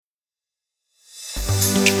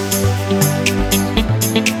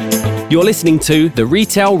You're listening to The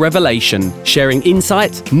Retail Revelation, sharing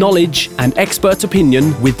insight, knowledge, and expert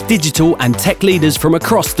opinion with digital and tech leaders from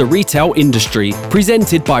across the retail industry.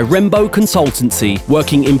 Presented by Rembo Consultancy,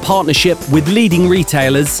 working in partnership with leading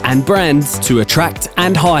retailers and brands to attract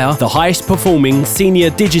and hire the highest performing senior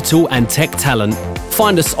digital and tech talent.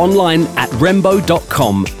 Find us online at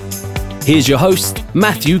rembo.com. Here's your host,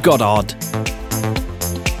 Matthew Goddard.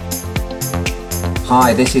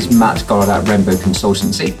 Hi, this is Matt Goddard at Rembo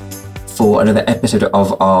Consultancy for another episode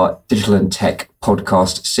of our Digital and Tech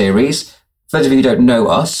podcast series. For those of you who don't know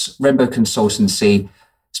us, Rembo Consultancy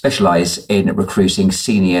specialise in recruiting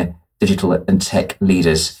senior digital and tech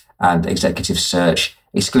leaders and executive search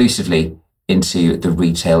exclusively into the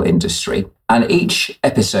retail industry. And each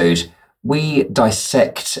episode, we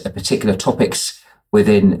dissect particular topics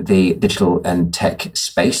within the digital and tech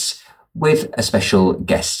space with a special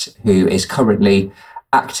guest who is currently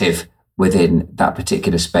active within that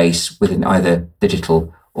particular space, within either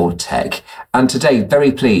digital or tech. And today,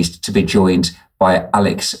 very pleased to be joined by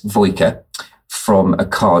Alex Voica from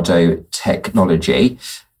Ocado Technology.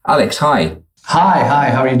 Alex, hi.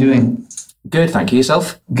 Hi, how are you doing? Good, thank you.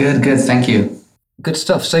 Yourself? Good, thank you. Good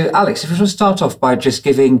stuff. So Alex, if you want to start off by just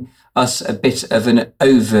giving us a bit of an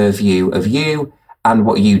overview of you and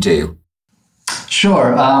what you do.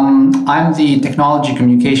 Sure. I'm the Technology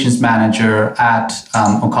Communications Manager at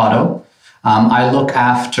Ocado. I look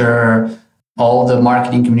after all the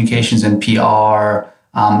marketing, communications, and PR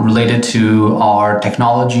related to our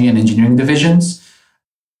technology and engineering divisions.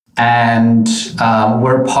 And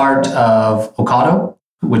we're part of Ocado,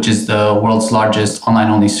 which is the world's largest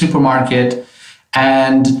online-only supermarket.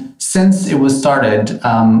 And since it was started,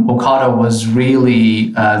 Ocado was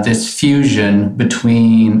really this fusion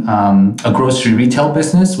between a grocery retail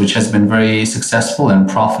business, which has been very successful and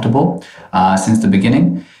profitable since the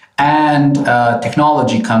beginning, and a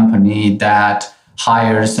technology company that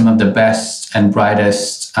hires some of the best and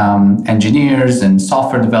brightest engineers and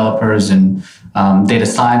software developers and data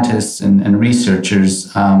scientists and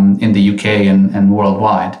researchers in the UK and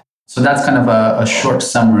worldwide. So that's kind of a short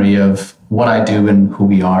summary of what I do and who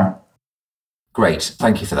we are. Great,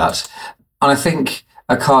 thank you for that. And I think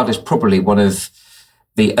Ocado is probably one of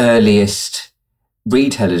the earliest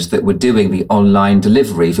retailers that were doing the online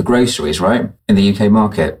delivery for groceries, right, in the UK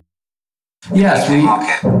market. Yes,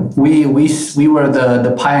 we were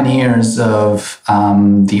the pioneers of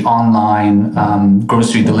the online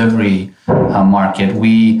grocery delivery market.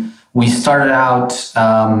 We started out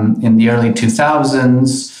in the early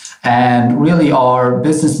 2000s. And really our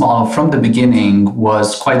business model from the beginning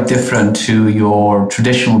was quite different to your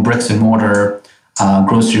traditional bricks and mortar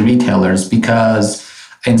grocery retailers, because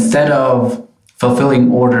instead of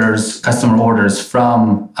fulfilling customer orders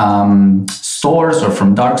from stores or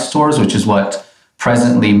from dark stores, which is what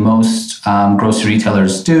presently most grocery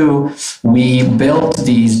retailers do, we built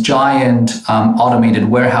these giant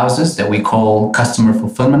automated warehouses that we call customer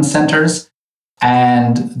fulfillment centers.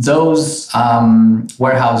 And those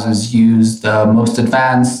warehouses use the most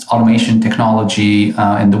advanced automation technology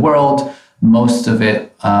in the world. Most of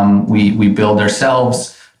it we build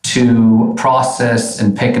ourselves to process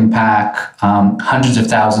and pick and pack hundreds of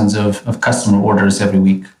thousands of customer orders every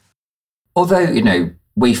week. Although,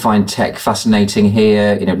 we find tech fascinating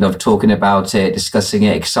here, love talking about it, discussing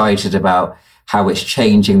it, excited about how it's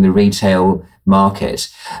changing the retail market.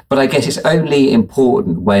 But I guess it's only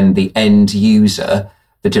important when the end user,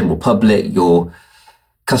 the general public, your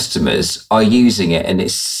customers are using it and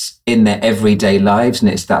it's in their everyday lives and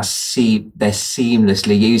it's they're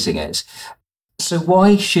seamlessly using it. So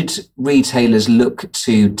why should retailers look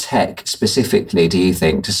to tech specifically, do you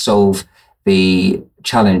think, to solve the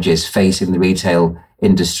challenges facing the retail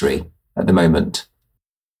industry at the moment?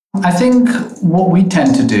 I think what we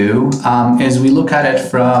tend to do is we look at it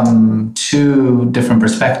from two different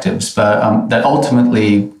perspectives, but that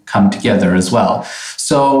ultimately come together as well.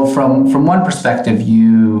 So from one perspective,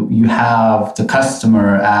 you have the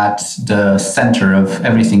customer at the center of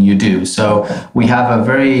everything you do. So we have a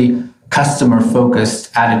very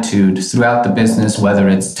customer-focused attitude throughout the business, whether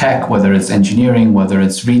it's tech, whether it's engineering, whether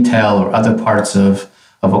it's retail or other parts of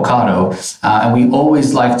Ocado. And we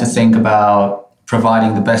always like to think about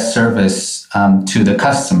providing the best service to the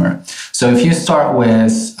customer. So if you start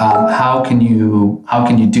with how can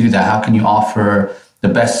you do that? How can you offer the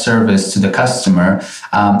best service to the customer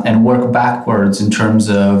and work backwards in terms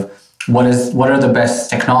of what are the best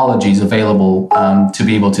technologies available to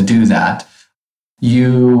be able to do that?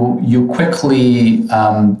 You quickly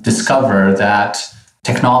discover that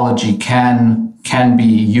technology can be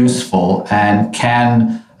useful and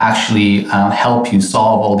can actually help you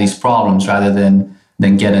solve all these problems rather than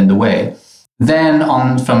get in the way. Then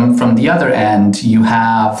from the other end, you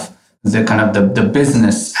have the kind of the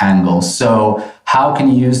business angle. So how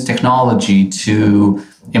can you use technology to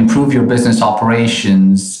improve your business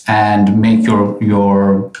operations and make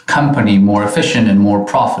your company more efficient and more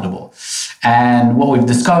profitable? And what we've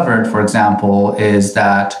discovered, for example, is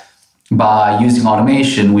that by using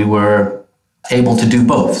automation, we were able to do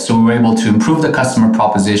both. So we were able to improve the customer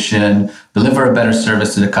proposition, deliver a better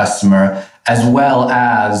service to the customer, as well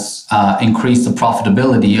as increase the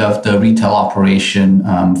profitability of the retail operation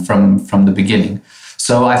from the beginning.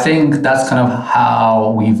 So I think that's kind of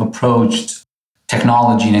how we've approached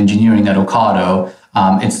technology and engineering at Ocado.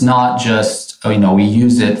 It's not just, we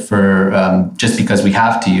use it for just because we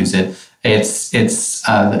have to use it. Its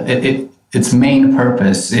main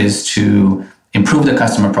purpose is to improve the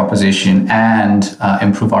customer proposition and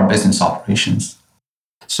improve our business operations.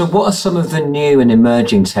 So what are some of the new and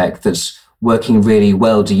emerging tech that's working really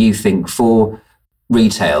well, do you think, for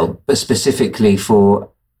retail, but specifically for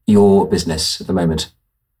your business at the moment?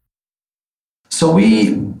 So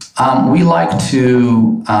we like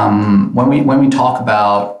to, when we talk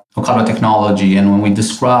about Ocado technology and when we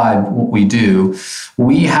describe what we do,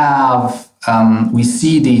 we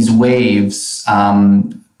see these waves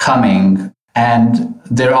coming, and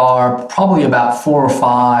there are probably about 4 or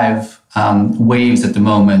 5 waves at the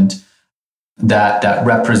moment that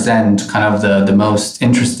represent kind of the most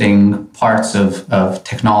interesting parts of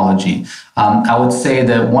technology. I would say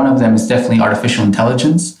that one of them is definitely artificial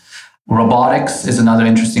intelligence. Robotics is another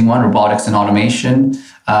interesting one, robotics and automation.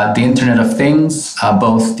 The Internet of Things,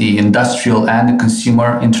 both the industrial and the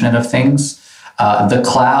consumer Internet of Things. The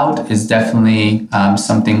cloud is definitely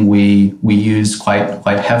something we use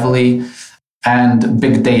quite heavily. And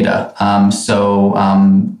big data, so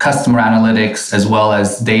customer analytics as well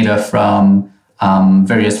as data from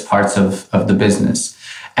various parts of the business.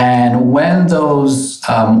 And when those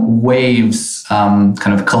waves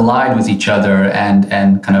kind of collide with each other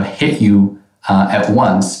and kind of hit you at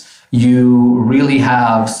once, you really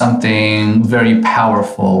have something very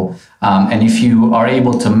powerful. And if you are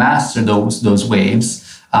able to master those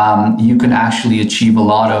waves, you can actually achieve a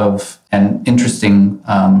lot of interesting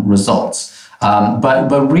results.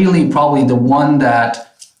 But really, probably the one that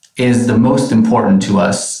is the most important to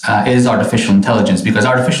us is artificial intelligence, because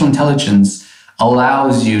artificial intelligence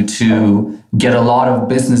allows you to get a lot of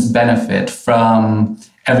business benefit from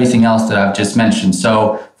everything else that I've just mentioned.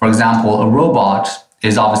 So, for example, a robot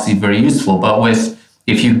is obviously very useful, but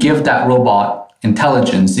if you give that robot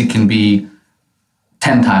intelligence, it can be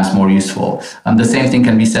 10 times more useful. The same thing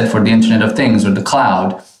can be said for the Internet of Things or the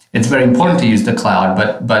cloud. It's very important to use the cloud,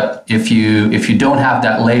 but if you don't have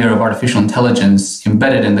that layer of artificial intelligence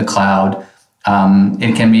embedded in the cloud,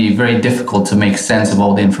 it can be very difficult to make sense of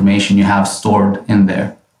all the information you have stored in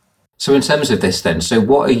there. So in terms of this then, so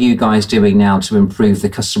what are you guys doing now to improve the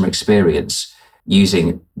customer experience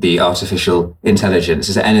using the artificial intelligence?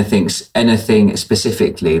 Is there anything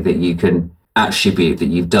specifically that you can attribute that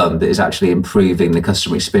you've done that is actually improving the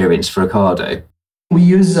customer experience for Ocado? We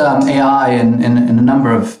use AI in a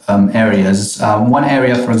number of areas. One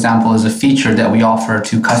area, for example, is a feature that we offer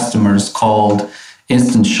to customers called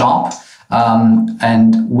Instant Shop,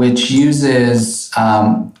 and which uses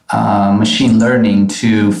machine learning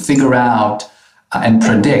to figure out and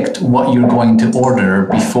predict what you're going to order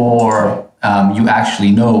before you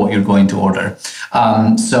actually know what you're going to order.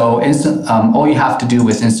 So all you have to do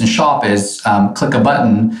with Instant Shop is click a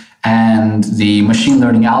button, and the machine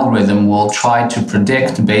learning algorithm will try to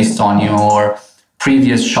predict based on your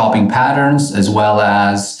previous shopping patterns, as well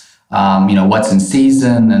as what's in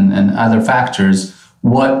season and other factors,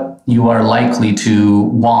 what you are likely to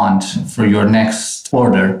want for your next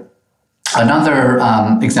order. Another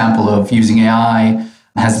example of using AI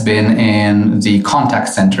has been in the contact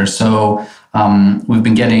center. So we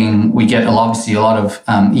get obviously a lot of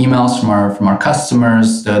emails from our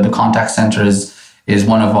customers. The contact center is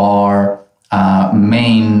one of our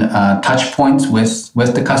main touch points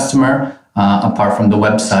with the customer, apart from the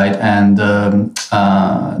website and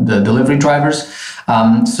the delivery drivers.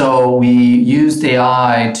 So we used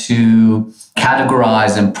AI to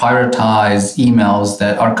categorize and prioritize emails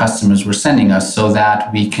that our customers were sending us, so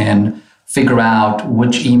that we can figure out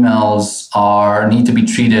which emails need to be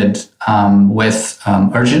treated with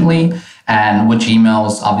urgently, and which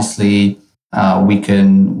emails obviously we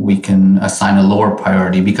can assign a lower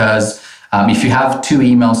priority. Because if you have 2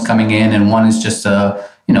 emails coming in, and one is just a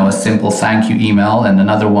simple thank you email, and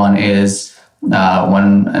another one is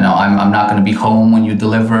I'm not going to be home when you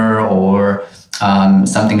deliver, or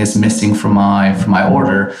something is missing from my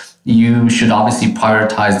order, you should obviously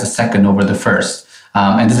prioritize the second over the first.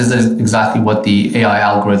 And this is exactly what the AI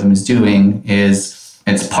algorithm is doing, is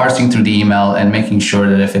it's parsing through the email and making sure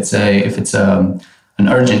that if it's an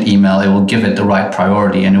urgent email, it will give it the right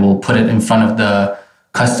priority, and it will put it in front of the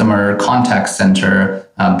customer contact center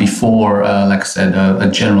before, like I said, a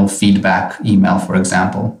general feedback email, for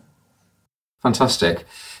example. Fantastic.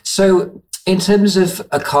 So in terms of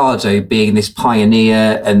Ocado being this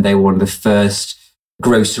pioneer, and they were one of the first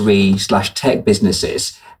grocery/tech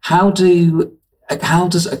businesses, how does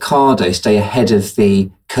Ocado stay ahead of the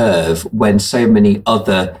curve when so many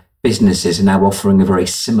other businesses are now offering a very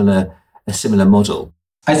similar model?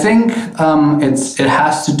 I think it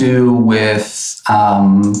has to do with,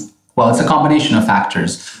 it's a combination of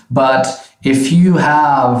factors. But if you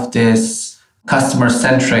have this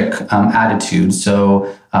customer-centric attitude, so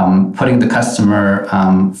putting the customer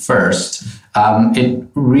first, it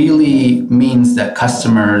really means that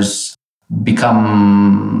customers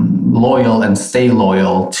become loyal and stay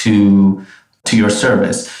loyal to your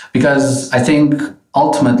service. Because I think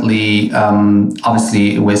ultimately,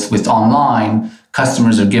 obviously, with online,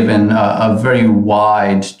 customers are given a very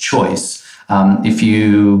wide choice. If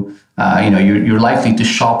you're likely to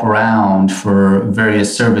shop around for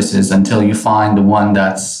various services until you find the one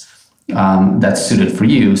that's suited for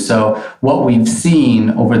you. So what we've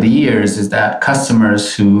seen over the years is that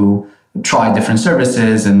customers who try different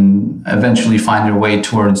services and eventually find their way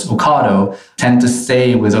towards Ocado tend to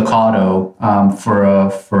stay with Ocado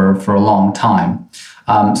for a long time.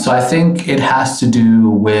 So I think it has to do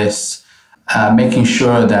with making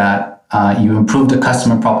sure that you improve the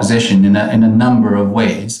customer proposition in a number of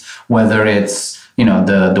ways, whether it's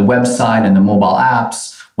the website and the mobile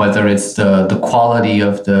apps, whether it's the quality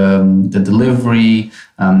of the delivery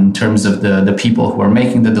in terms of the people who are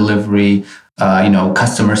making the delivery,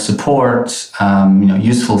 customer support,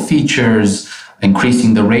 useful features,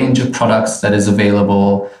 increasing the range of products that is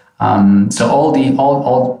available. So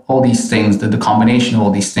all these things, the combination of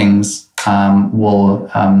all these things will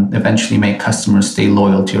eventually make customers stay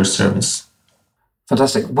loyal to your service.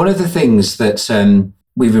 Fantastic. One of the things that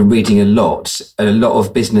we've been reading a lot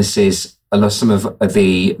of businesses, some of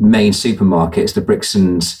the main supermarkets, the bricks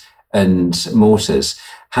and mortars,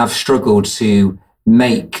 have struggled to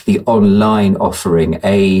make the online offering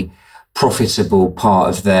a profitable part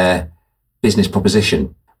of their business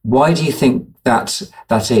proposition. Why do you think that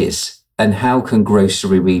is? And how can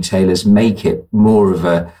grocery retailers make it more of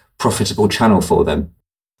a profitable channel for them?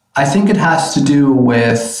 I think it has to do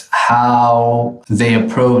with how they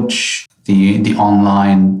approach the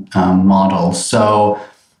online model. So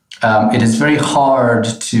it is very hard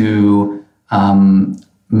to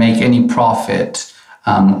make any profit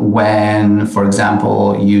when, for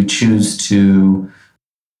example, you choose to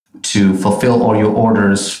fulfill all your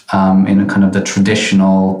orders in a kind of the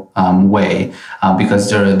traditional way, because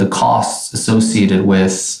there are the costs associated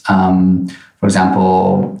with, for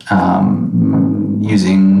example,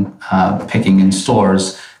 using picking in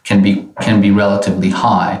stores can be relatively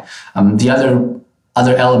high. The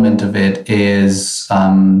other element of it is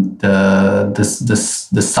the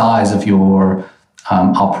size of your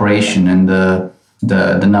operation and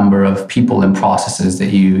the number of people and processes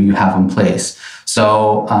that you have in place.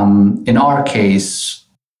 So in our case,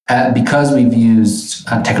 because we've used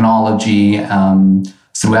technology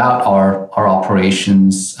throughout our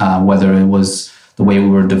operations, whether it was the way we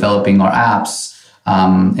were developing our apps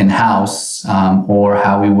in-house, or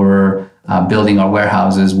how we were building our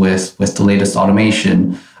warehouses with the latest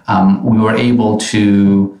automation, we were able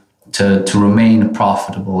to remain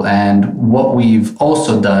profitable. And what we've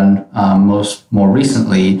also done more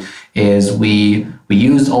recently is we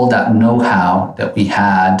used all that know-how that we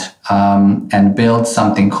had and built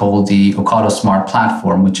something called the Ocado Smart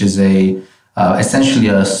Platform, which is essentially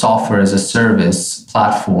a software as a service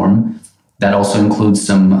platform that also includes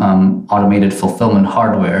some automated fulfillment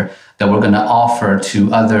hardware that we're going to offer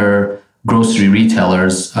to other grocery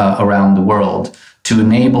retailers around the world to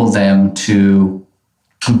enable them to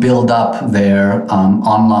build up their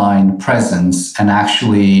online presence and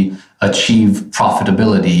actually achieve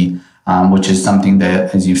profitability, which is something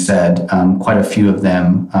that, as you've said, quite a few of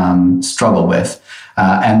them struggle with.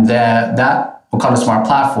 And that Ocado Smart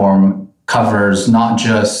Platform covers not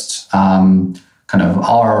just kind of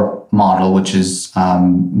our model, which is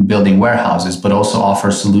building warehouses, but also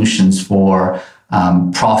offers solutions for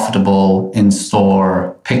profitable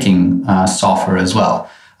in-store picking software as well.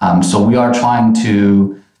 So we are trying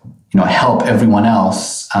to, help everyone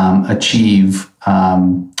else achieve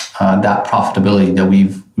that profitability that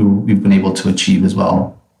we've been able to achieve as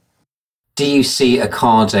well. Do you see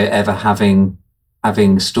Ocado ever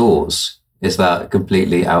having stores? Is that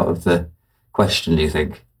completely out of the question, do you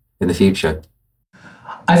think, in the future?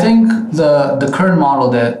 I think the current model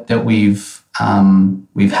that we've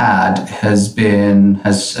had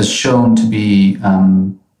has shown to be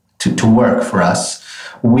to work for us.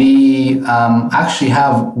 We actually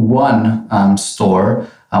have one store,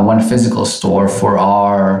 one physical store for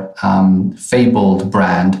our Fabled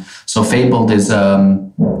brand. So Fabled is a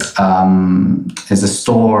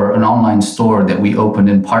store, an online store that we opened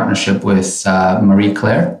in partnership with Marie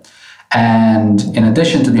Claire. And in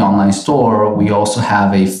addition to the online store, we also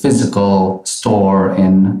have a physical store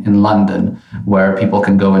in London where people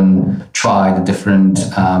can go and try the different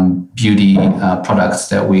beauty products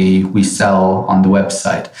that we sell on the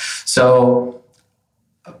website. So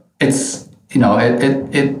it's, we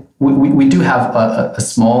do have a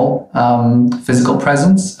small physical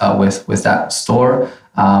presence with that store.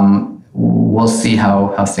 We'll see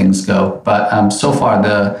how things go. But so far,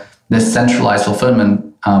 this centralized fulfillment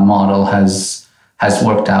model has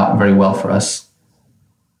worked out very well for us.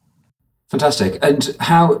 Fantastic. And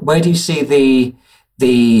where do you see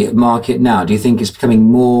the market now? Do you think it's becoming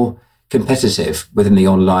more competitive within the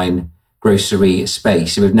online grocery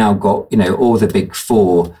space? So we've now got, all the big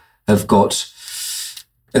four have got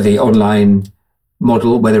the online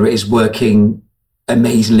model, whether it is working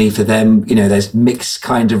amazingly for them. There's mixed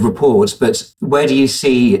kind of reports, but where do you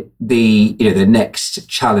see the next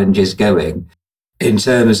challenges going in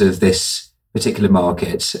terms of this particular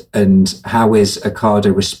market, and how is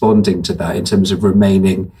Ocado responding to that in terms of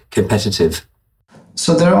remaining competitive?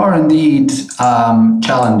 So there are indeed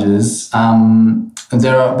challenges.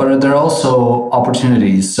 There are also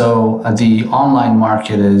opportunities. So the online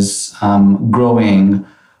market is growing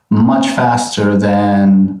much faster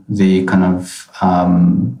than the kind of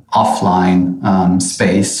offline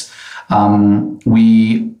space.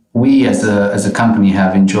 We as a company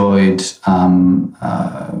have enjoyed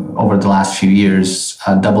over the last few years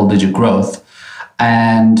double-digit growth,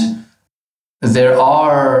 and there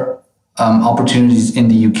are opportunities in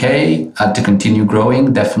the UK to continue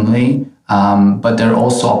growing, definitely, but there are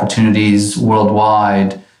also opportunities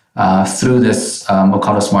worldwide through this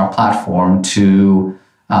Ocado Smart platform to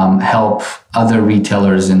help other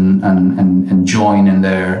retailers and join in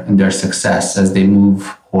their success as they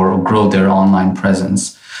move or grow their online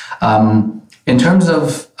presence. In terms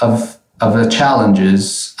of the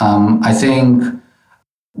challenges, I think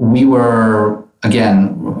we've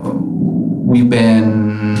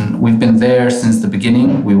been there since the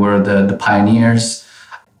beginning. We were the pioneers.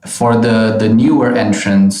 For the newer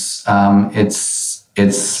entrants,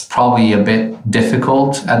 it's probably a bit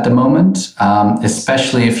difficult at the moment,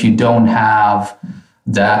 especially if you don't have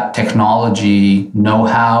that technology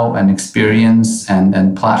know-how and experience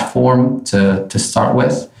and platform to start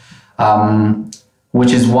with.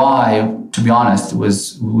 Which is why, to be honest,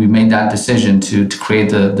 we made that decision to create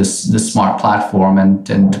the smart platform and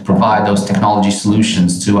to provide those technology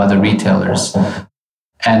solutions to other retailers.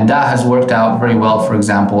 And that has worked out very well, for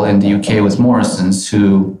example, in the UK with Morrisons,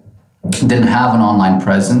 who didn't have an online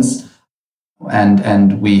presence.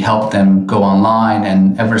 And we helped them go online.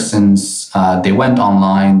 And ever since they went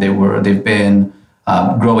online, they've been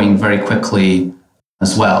growing very quickly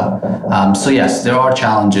as well. So yes, there are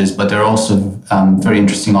challenges, but there are also very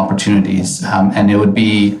interesting opportunities. And it would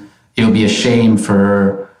be a shame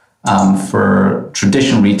for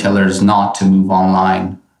traditional retailers not to move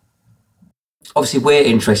online. Obviously, we're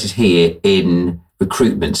interested here in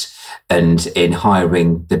recruitment and in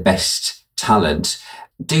hiring the best talent.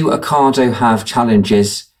 Do Ocado have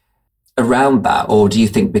challenges around that, or do you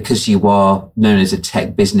think because you are known as a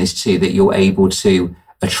tech business too, that you're able to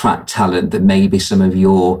attract talent that maybe some of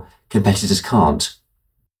your competitors can't?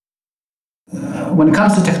 When it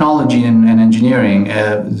comes to technology and engineering,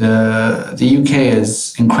 the UK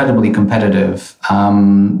is incredibly competitive.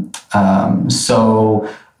 So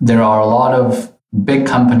there are a lot of big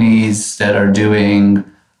companies that are doing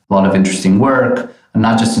a lot of interesting work, and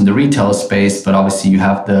not just in the retail space, but obviously you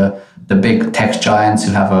have the big tech giants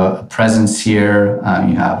who have a presence here.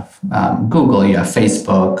 You have Google, you have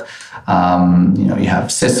Facebook, you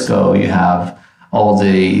have Cisco, you have all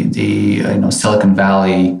the Silicon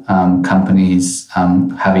Valley companies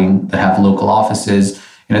that have local offices.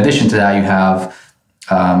 In addition to that, you have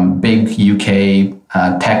big UK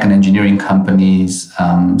tech and engineering companies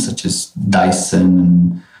such as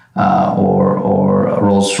Dyson or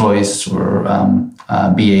Rolls-Royce or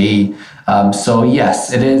BAE. So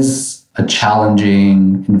yes, it is a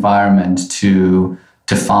challenging environment to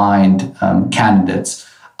find candidates.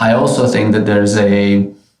 I also think that there's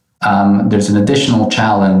an additional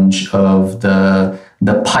challenge of the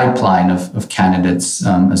pipeline of candidates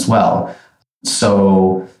as well.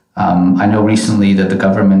 So I know recently that the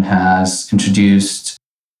government has introduced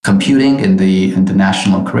computing in the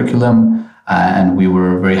national curriculum, and we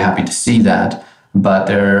were very happy to see that. But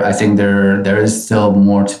I think there is still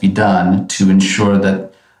more to be done to ensure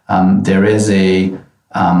that there is a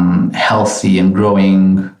healthy and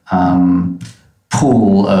growing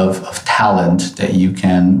pool of talent that you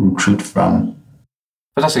can recruit from.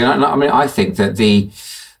 Fantastic. I mean, I think that the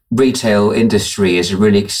retail industry is a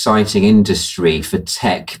really exciting industry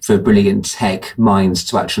for brilliant tech minds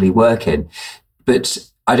to actually work in. But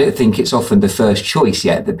I don't think it's often the first choice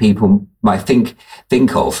yet that people might think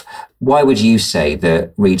of. Why would you say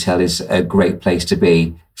that retail is a great place to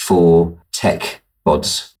be for tech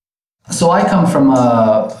bods? So I come from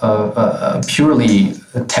a purely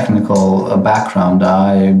technical background.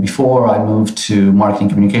 Before I moved to marketing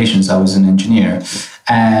communications, I was an engineer,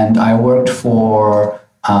 and I worked for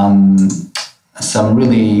some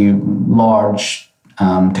really large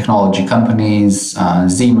technology companies,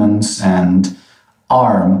 Siemens and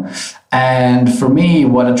ARM. And for me,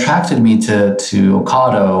 what attracted me to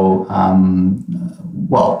Ocado,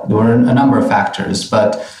 well, there were a number of factors,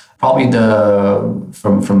 but probably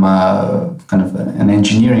from a kind of an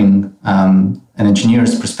engineer's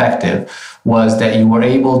perspective, was that you were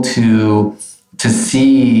able to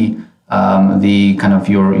see the kind of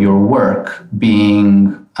your work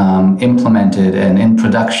being implemented and in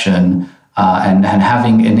production and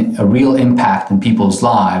having a real impact in people's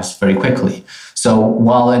lives very quickly. So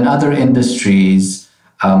while in other industries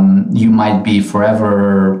you might be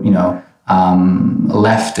forever,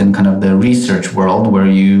 left in kind of the research world where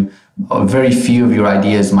very few of your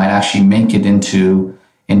ideas might actually make it into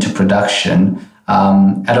production.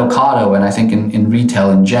 At Ocado, and I think in retail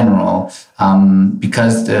in general,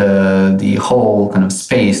 because the whole kind of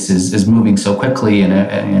space is moving so quickly and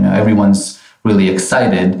everyone's really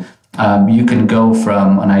excited, you can go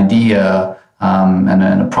from an idea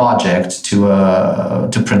and a project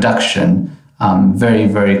to production very,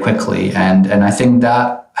 very quickly, and I think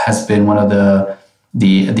that has been one of the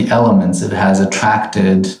elements that has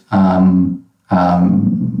attracted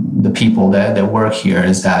the people that work here,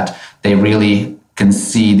 is that they really can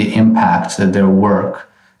see the impact that their work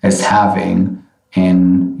is having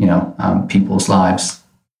in people's lives.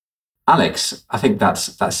 Alex, I think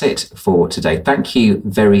that's it for today. Thank you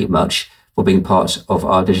very much for being part of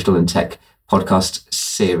our Digital and Tech podcast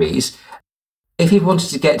series. If you wanted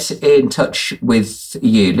to get in touch with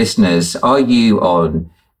you listeners, are you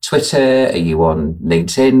on Twitter? Are you on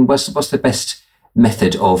LinkedIn? What's the best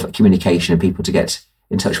method of communication and people to get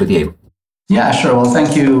in touch with you? Yeah, sure. Well,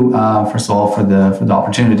 thank you, first of all, for the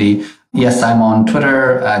opportunity. Yes, I'm on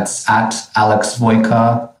Twitter. It's at Alex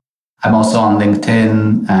Voica. I'm also on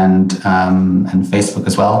LinkedIn and Facebook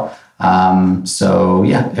as well. So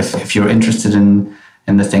yeah, if you're interested in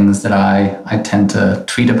the things that I tend to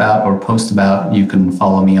tweet about or post about, you can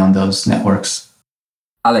follow me on those networks.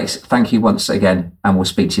 Alex, thank you once again, and we'll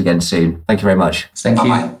speak to you again soon. Thank you very much. Thank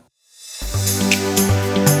Bye-bye. you.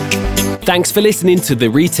 Thanks for listening to The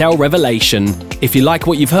Retail Revelation. If you like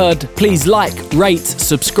what you've heard, please like, rate,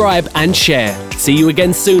 subscribe and share. See you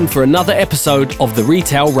again soon for another episode of The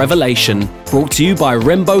Retail Revelation, brought to you by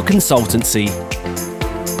Rembo Consultancy.